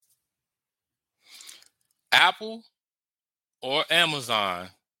Apple or Amazon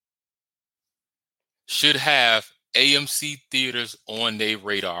should have AMC theaters on their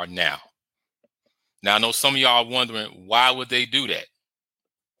radar now. Now, I know some of y'all are wondering, why would they do that?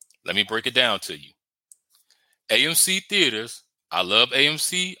 Let me break it down to you. AMC theaters, I love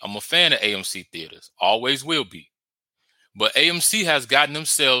AMC. I'm a fan of AMC theaters. Always will be. But AMC has gotten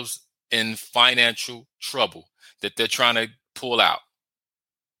themselves in financial trouble that they're trying to pull out.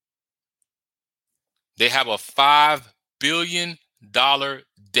 They have a $5 billion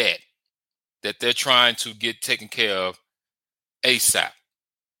debt that they're trying to get taken care of ASAP.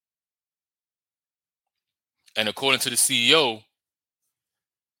 And according to the CEO,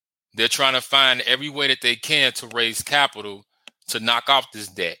 they're trying to find every way that they can to raise capital to knock off this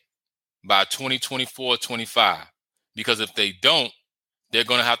debt by 2024-25. Because if they don't, they're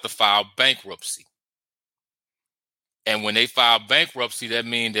going to have to file bankruptcy. And when they file bankruptcy, that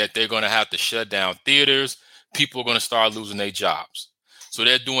means that they're going to have to shut down theaters. People are going to start losing their jobs. So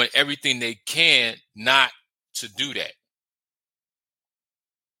they're doing everything they can not to do that.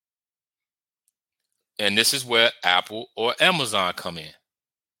 And this is where Apple or Amazon come in.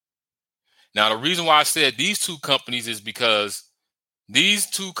 Now, the reason why I said these two companies is because these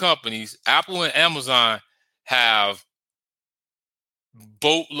two companies, Apple and Amazon, have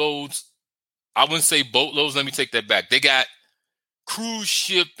boatloads. I wouldn't say boatloads. Let me take that back. They got cruise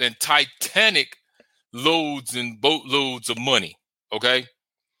ship and Titanic loads and boatloads of money. Okay.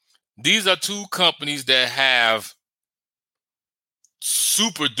 These are two companies that have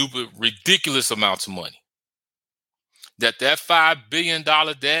super duper ridiculous amounts of money. That $5 billion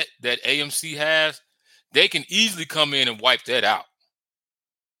debt that AMC has, they can easily come in and wipe that out.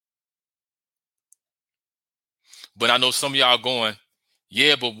 But I know some of y'all going,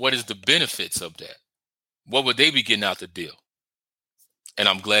 yeah, but what is the benefits of that? What would they be getting out the deal? And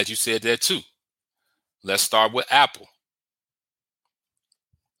I'm glad you said that too. Let's start with Apple.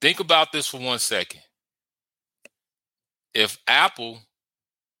 Think about this for 1 second. If Apple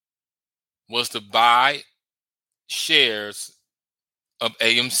was to buy shares of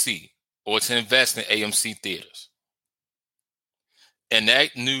AMC or to invest in AMC theaters, and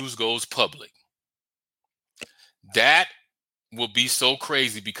that news goes public, that will be so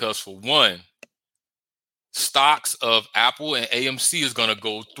crazy because, for one, stocks of Apple and AMC is going to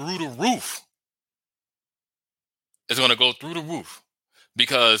go through the roof. It's going to go through the roof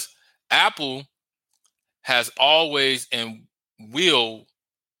because Apple has always and will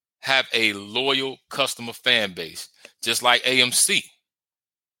have a loyal customer fan base, just like AMC.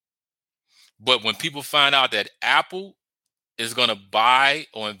 But when people find out that Apple is going to buy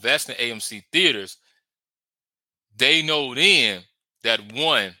or invest in AMC theaters, they know then that,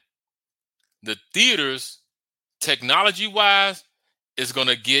 one, the theaters, technology-wise, is going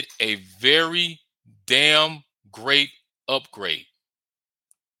to get a very damn great upgrade.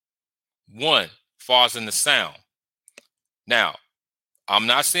 One, far as in the sound. Now, I'm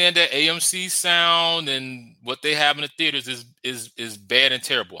not saying that AMC sound and what they have in the theaters is bad and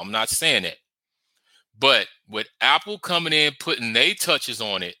terrible. I'm not saying that. But with Apple coming in, putting their touches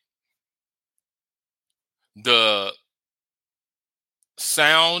on it, the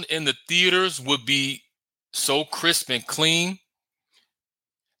sound in the theaters would be so crisp and clean.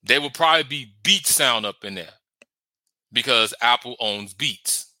 There will probably be Beats sound up in there because Apple owns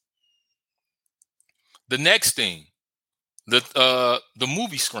Beats. The next thing, the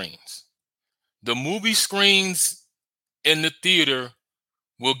movie screens. The movie screens in the theater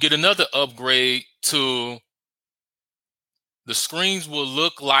will get another upgrade to the screens will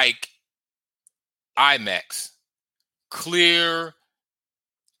look like IMAX. Clear,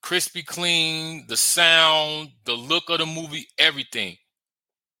 crispy clean, the sound, the look of the movie, everything.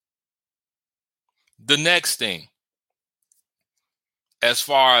 The next thing, as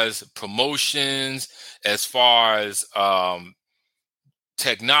far as promotions, as far as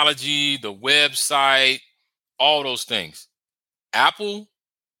technology, the website, all those things, Apple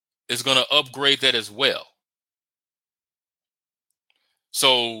is going to upgrade that as well.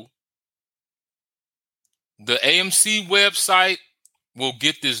 So the AMC website will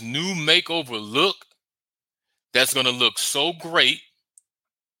get this new makeover look that's going to look so great.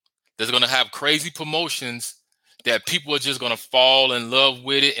 That's going to have crazy promotions that people are just going to fall in love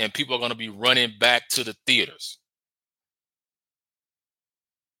with it, and people are going to be running back to the theaters.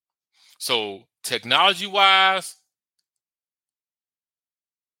 So technology-wise,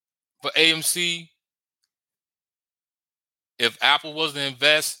 for AMC, if Apple was to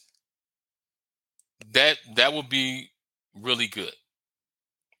invest, that would be really good.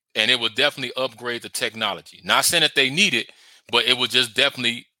 And it would definitely upgrade the technology. Not saying that they need it, but it would just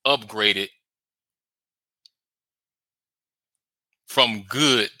definitely upgrade it from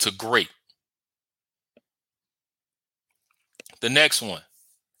good to great. The next one,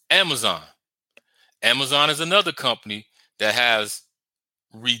 Amazon. Amazon is another company that has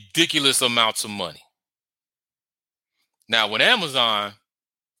ridiculous amounts of money. Now, with Amazon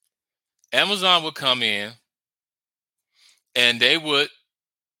would come in and they would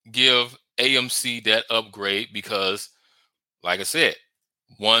give AMC that upgrade because, like I said,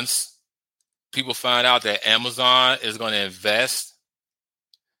 once people find out that Amazon is going to invest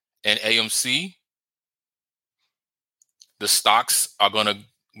in AMC, the stocks are going to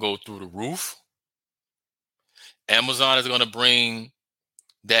go through the roof. Amazon is going to bring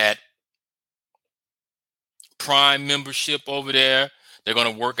that Prime membership over there. They're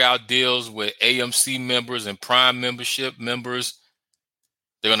going to work out deals with AMC members and Prime membership members.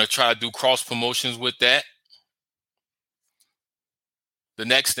 They're going to try to do cross promotions with that. The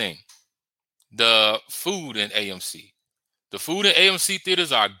next thing, the food in AMC. The food in AMC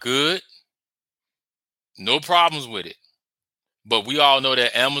theaters are good. No problems with it. But we all know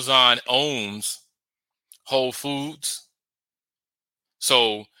that Amazon owns Whole Foods.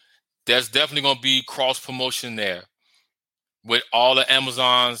 So there's definitely going to be cross promotion there with all of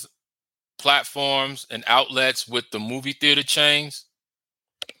Amazon's platforms and outlets with the movie theater chains.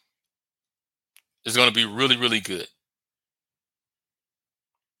 It's going to be really, really good.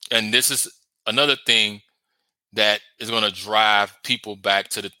 And this is another thing that is going to drive people back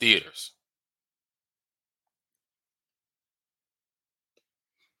to the theaters.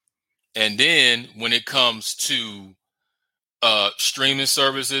 And then when it comes to streaming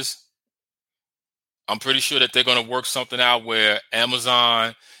services, I'm pretty sure that they're going to work something out where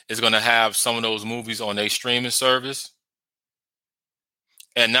Amazon is going to have some of those movies on their streaming service.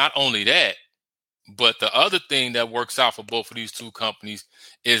 And not only that, but the other thing that works out for both of these two companies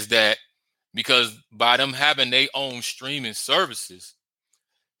is that because by them having their own streaming services,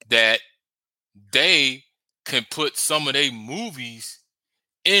 that they can put some of their movies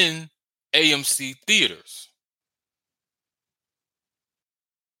in AMC theaters.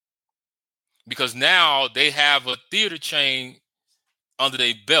 Because now they have a theater chain under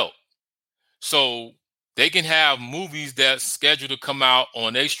their belt. So they can have movies that's scheduled to come out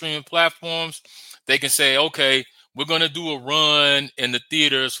on their streaming platforms. They can say, okay, we're going to do a run in the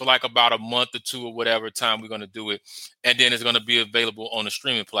theaters for like about a month or two or whatever time we're going to do it. And then it's going to be available on the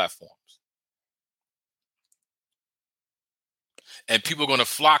streaming platforms. And people are going to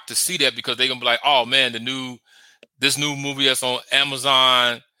flock to see that because they're going to be like, oh man, this new movie that's on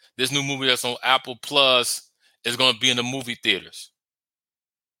Amazon, this new movie that's on Apple Plus is going to be in the movie theaters.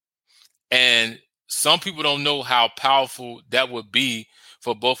 And some people don't know how powerful that would be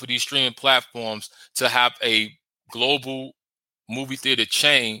for both of these streaming platforms to have a global movie theater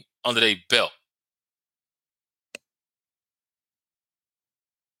chain under their belt.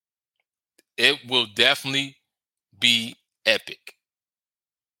 It will definitely be epic.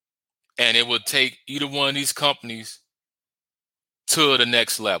 And it will take either one of these companies to the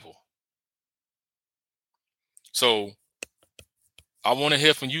next level. So I want to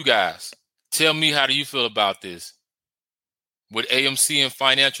hear from you guys. Tell me, how do you feel about this? With AMC in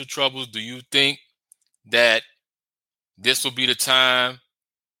financial troubles, do you think that this will be the time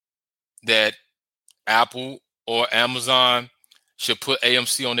that Apple or Amazon should put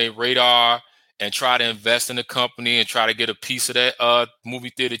AMC on their radar and try to invest in the company and try to get a piece of that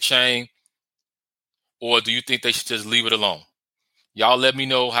movie theater chain? Or do you think they should just leave it alone? Y'all let me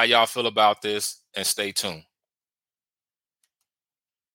know how y'all feel about this and stay tuned.